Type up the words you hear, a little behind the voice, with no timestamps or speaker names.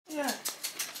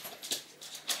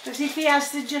Because if he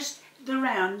has the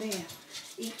round here,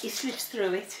 he slips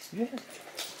through it. Yeah.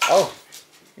 Oh.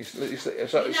 So, you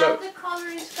know the collar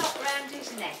he's got round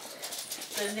his neck?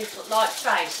 The little, like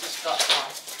Tracey's got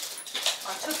one.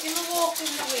 I took him a walk in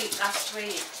the week last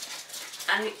week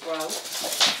and it broke.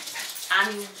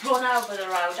 And he run over the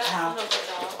road.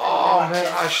 Oh man,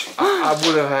 I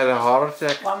would have had a heart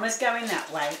attack. One was going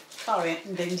that way, Corrie,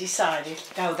 and then decided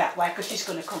go that way because she's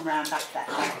going to come round back that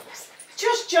way.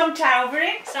 Just jumped over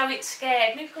it. So it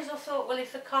scared me because I thought, well,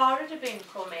 if the car had been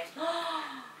coming.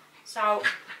 So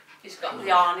he's got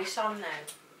the harness on now.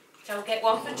 So I'll get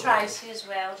one for Tracey as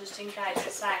well, just in case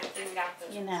the same thing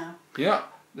happens. You know. Yeah,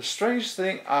 the strange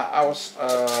thing, I was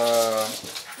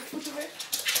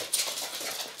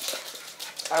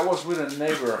with a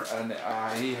neighbor and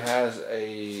he has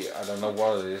I don't know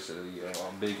what it is, a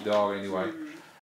big dog anyway.